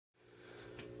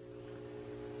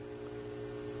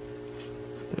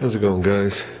How's it going,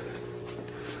 guys?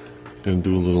 Gonna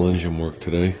do a little engine work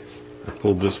today. I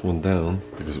pulled this one down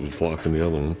because it was blocking the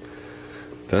other one.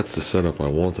 That's the setup I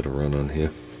wanted to run on here,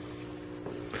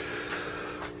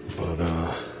 but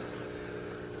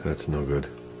that's no good.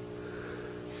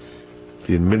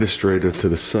 The administrator to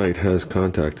the site has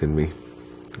contacted me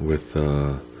with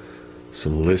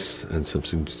some lists and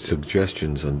some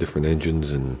suggestions on different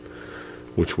engines and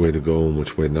which way to go and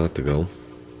which way not to go.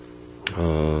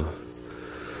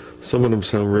 Some of them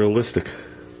sound realistic,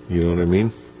 you know what I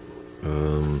mean?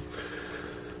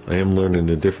 I am learning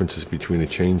the differences between a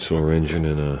chainsaw engine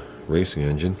and a racing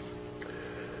engine.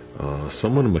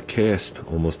 Some of them are cast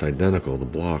almost identical, the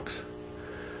blocks.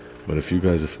 But if you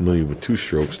guys are familiar with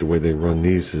two-strokes, the way they run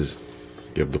these is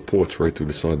you have the ports right through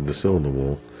the side of the cylinder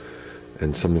wall.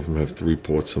 And some of them have 3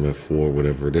 ports, some have 4,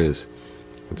 whatever it is.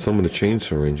 But some of the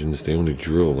chainsaw engines, they only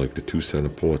drill like the 2 center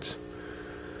ports.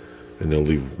 And they'll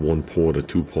leave 1 port or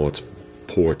 2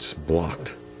 ports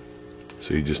blocked.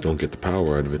 So you just don't get the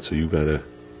power out of it, so you gotta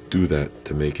do that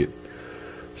to make it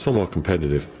somewhat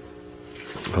competitive.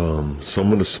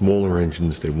 Some of the smaller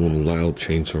engines, they won't allow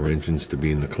chainsaw engines to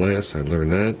be in the class. I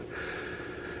learned that.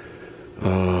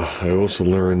 I also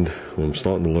learned, well, I'm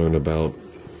starting to learn about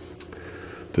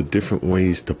the different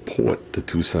ways to port the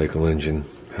 2-cycle engine,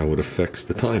 how it affects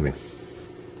the timing.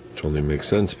 Which only makes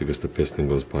sense because the piston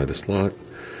goes by the slot.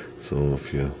 So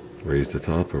if you raise the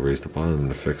top or raise the bottom,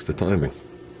 it affects the timing.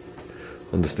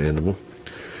 Understandable.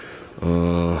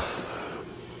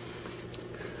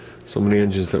 Some of the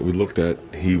engines that we looked at,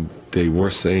 they were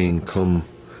saying come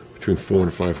between 4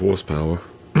 and 5 horsepower.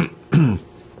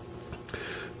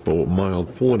 But with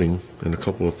mild porting and a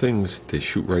couple of things, they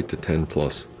shoot right to 10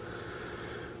 plus.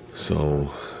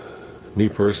 So, me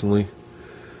personally,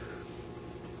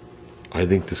 I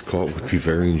think this cart would be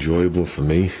very enjoyable for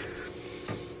me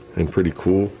and pretty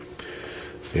cool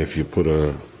if you put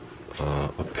a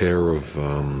pair of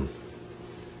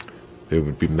there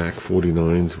would be Mac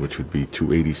 49s, which would be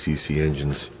 280cc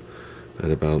engines at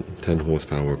about 10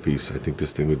 horsepower apiece. I think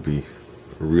this thing would be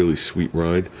a really sweet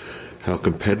ride. How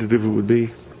competitive it would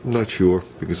be, I'm not sure,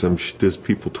 because there's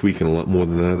people tweaking a lot more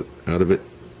than that out of it.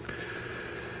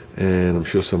 And I'm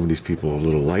sure some of these people are a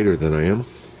little lighter than I am,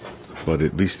 but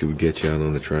at least it would get you out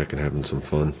on the track and having some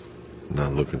fun.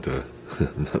 Not looking to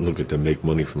make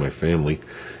money for my family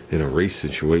in a race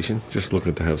situation, just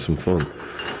looking to have some fun.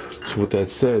 So with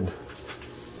that said,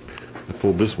 I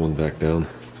pulled this one back down.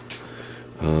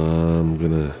 I'm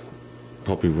gonna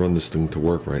probably run this thing to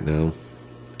work right now.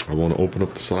 I want to open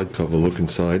up the side cover, look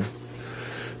inside,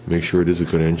 make sure it is a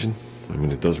good engine. I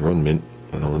mean, it does run mint,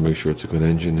 but I want to make sure it's a good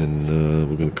engine, and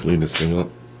we're gonna clean this thing up.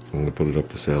 I'm gonna put it up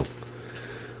for sale.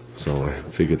 So I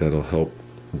figured that'll help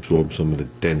absorb some of the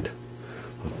dent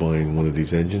of buying one of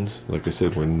these engines. Like I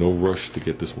said, we're in no rush to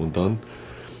get this one done,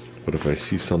 but if I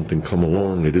see something come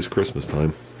along, it is Christmas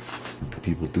time.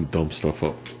 People do dump stuff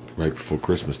up right before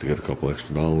Christmas to get a couple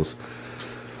extra dollars.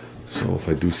 So if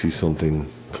I do see something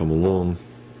come along,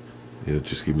 it'll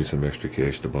just give me some extra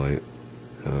cash to buy it,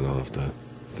 and I don't have to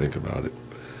think about it.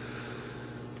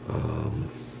 And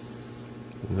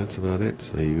that's about it.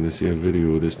 So you're gonna see a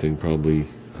video of this thing probably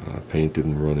painted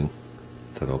and running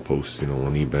that I'll post, you know,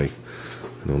 on eBay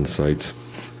and on the sites.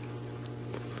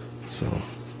 So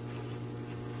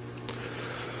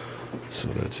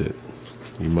that's it.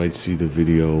 You might see the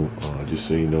video, just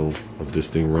so you know, of this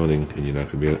thing running, and you're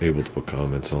not going to be able to put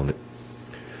comments on it.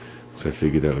 So I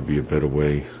figured that would be a better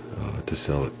way to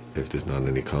sell it if there's not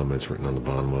any comments written on the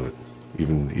bottom of it,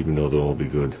 even though they'll all be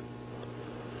good.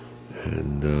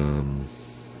 And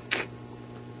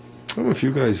I don't know if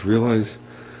you guys realize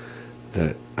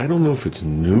that, I don't know if it's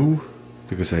new,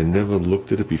 because I never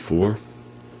looked at it before,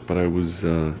 but I was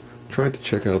trying to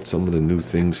check out some of the new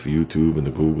things for YouTube and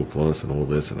the Google Plus and all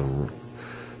this, and I'm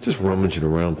just rummaging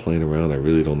around, playing around. I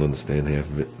really don't understand half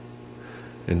of it,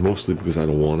 and mostly because I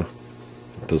don't want to.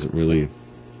 It doesn't really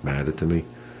matter to me.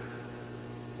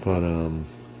 But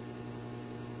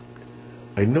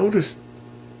I noticed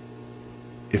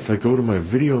if I go to my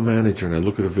video manager and I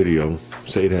look at a video,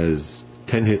 say it has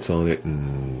 10 hits on it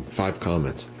and 5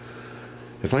 comments,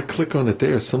 if I click on it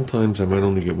there, sometimes I might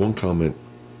only get 1 comment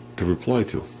to reply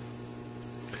to.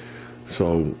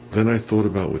 So then I thought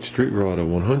about what Street Rodder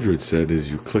 100 said, is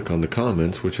you click on the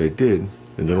comments, which I did,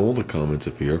 and then all the comments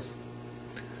appear.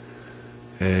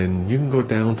 And you can go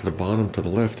down to the bottom to the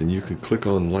left and you can click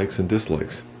on likes and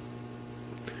dislikes.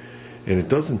 And it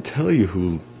doesn't tell you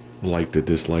who liked or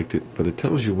disliked it, but it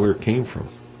tells you where it came from,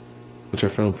 which I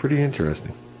found pretty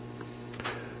interesting.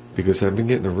 Because I've been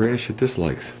getting a rash of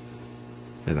dislikes,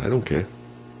 and I don't care.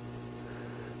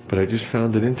 But I just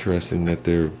found it interesting that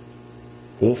they're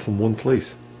all from one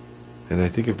place. And I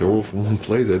think if they're all from one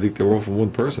place, I think they're all from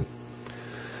one person.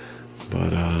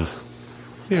 But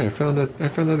yeah, I found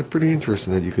that pretty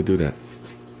interesting that you could do that.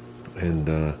 And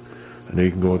I know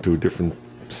you can go into a different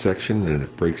section and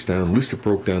it breaks down. At least it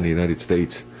broke down the United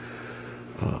States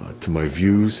to my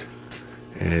views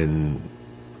and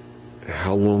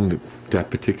how long that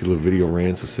particular video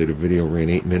ran. So say the video ran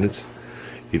 8 minutes,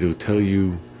 it'll tell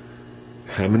you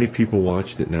how many people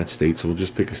watched it in that state. So we'll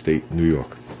just pick a state, New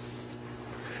York.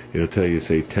 It'll tell you,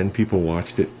 say 10 people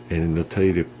watched it, and it'll tell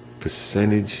you the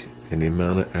percentage and the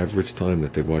amount of average time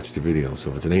that they watched the video. So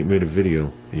if it's an 8-minute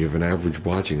video and you have an average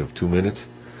watching of 2 minutes,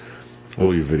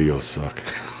 all your videos suck.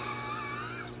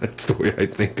 That's the way I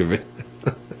think of it.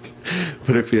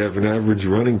 But if you have an average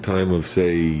running time of,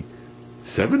 say,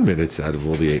 7 minutes out of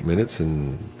all the 8 minutes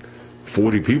and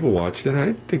 40 people watched it,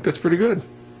 I think that's pretty good.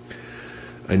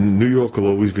 And New York will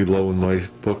always be low in my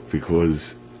book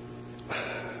because,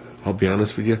 I'll be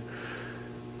honest with you,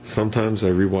 sometimes I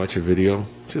rewatch a video,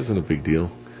 which isn't a big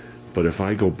deal, but if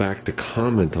I go back to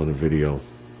comment on a video,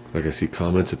 like I see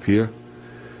comments appear,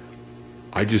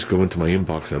 I just go into my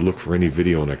inbox, I look for any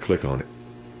video and I click on it,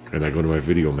 and I go to my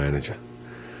video manager.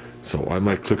 So I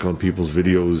might click on people's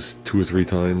videos 2 or 3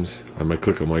 times. I might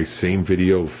click on my same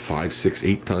video 5, 6,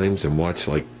 8 times and watch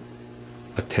like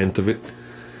 1/10 of it,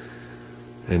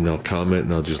 and I'll comment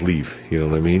and I'll just leave. You know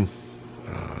what I mean?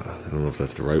 I don't know if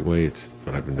that's the right way,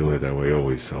 but I've been doing it that way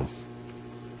always. So,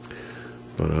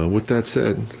 but with that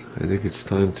said, I think it's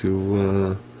time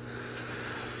to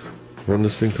run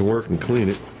this thing to work and clean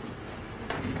it.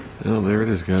 Oh, there it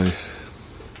is, guys.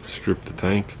 Stripped the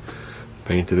tank,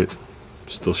 painted it.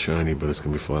 Still shiny, but it's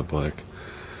gonna be flat black.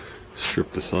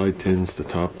 Stripped the side tins, the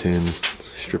top tin,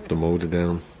 stripped the motor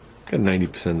down. Got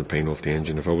 90% of the paint off the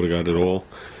engine. If I would have got it all,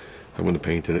 I wouldn't have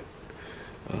painted it.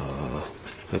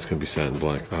 That's gonna be satin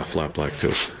black, flat black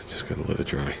too. Just gotta let it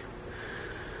dry.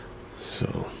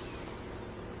 So,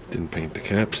 didn't paint the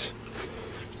caps.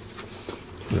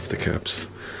 Left the caps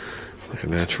like a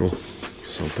natural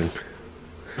something.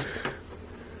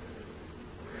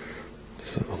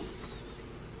 So,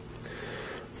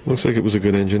 looks like it was a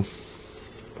good engine,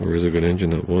 or is a good engine.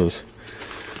 That was.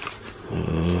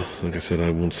 Like I said,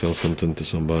 I won't sell something to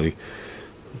somebody.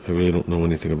 I really don't know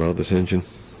anything about this engine,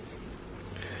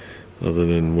 other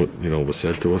than what was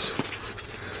said to us.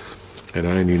 And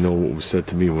I only know what was said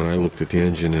to me when I looked at the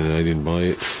engine and I didn't buy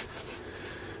it.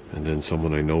 And then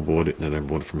someone I know bought it, and then I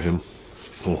bought it from him,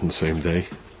 all on the same day.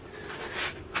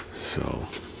 So,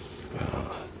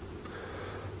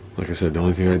 like I said, the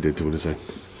only thing I did to it is I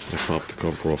popped the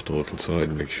cover off to look inside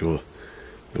and make sure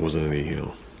there wasn't any,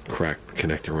 cracked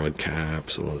connector rod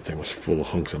caps, or the thing was full of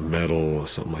hunks of metal or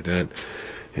something like that.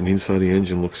 And the inside of the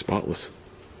engine looked spotless.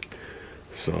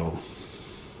 So,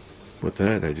 with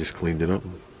that, I just cleaned it up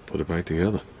and put it back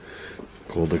together.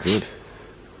 Called it good.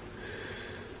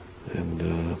 And,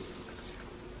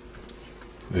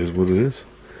 it is what it is.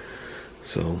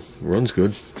 So, runs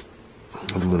good.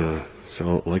 I'm gonna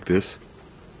sell it like this,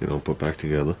 put back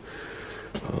together,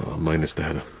 minus the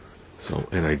header. So,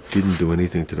 and I didn't do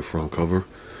anything to the front cover.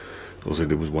 All I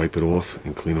did was wipe it off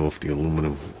and clean off the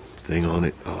aluminum thing on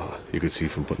it. You could see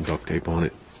from putting duct tape on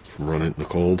it, from running it in the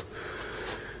cold.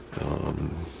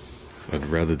 I'd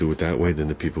rather do it that way than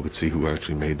the people could see who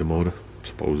actually made the motor,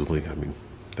 supposedly. I mean,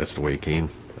 that's the way it came.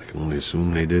 I can only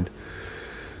assume they did.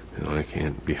 I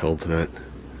can't be held to that.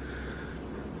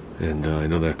 And I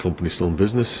know that company's still in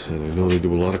business, and I know they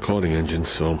do a lot of karting engines,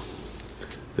 so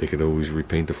they could always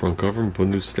repaint the front cover and put a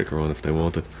new sticker on if they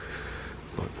wanted.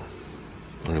 But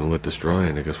I'm going to let this dry,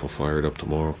 and I guess we'll fire it up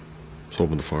tomorrow. I was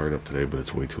hoping to fire it up today, but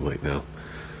it's way too late now.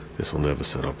 This will never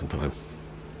set up in time.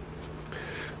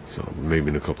 So maybe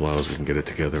in a couple hours we can get it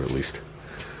together at least.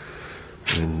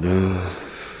 And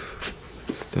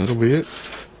that'll be it.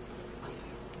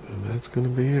 And that's going to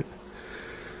be it.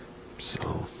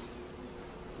 So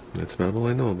that's about all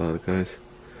I know about it, guys.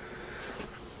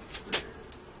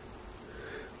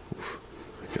 Oof.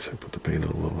 I guess I put the paint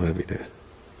on a little heavy there.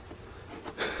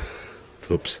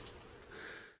 Oops.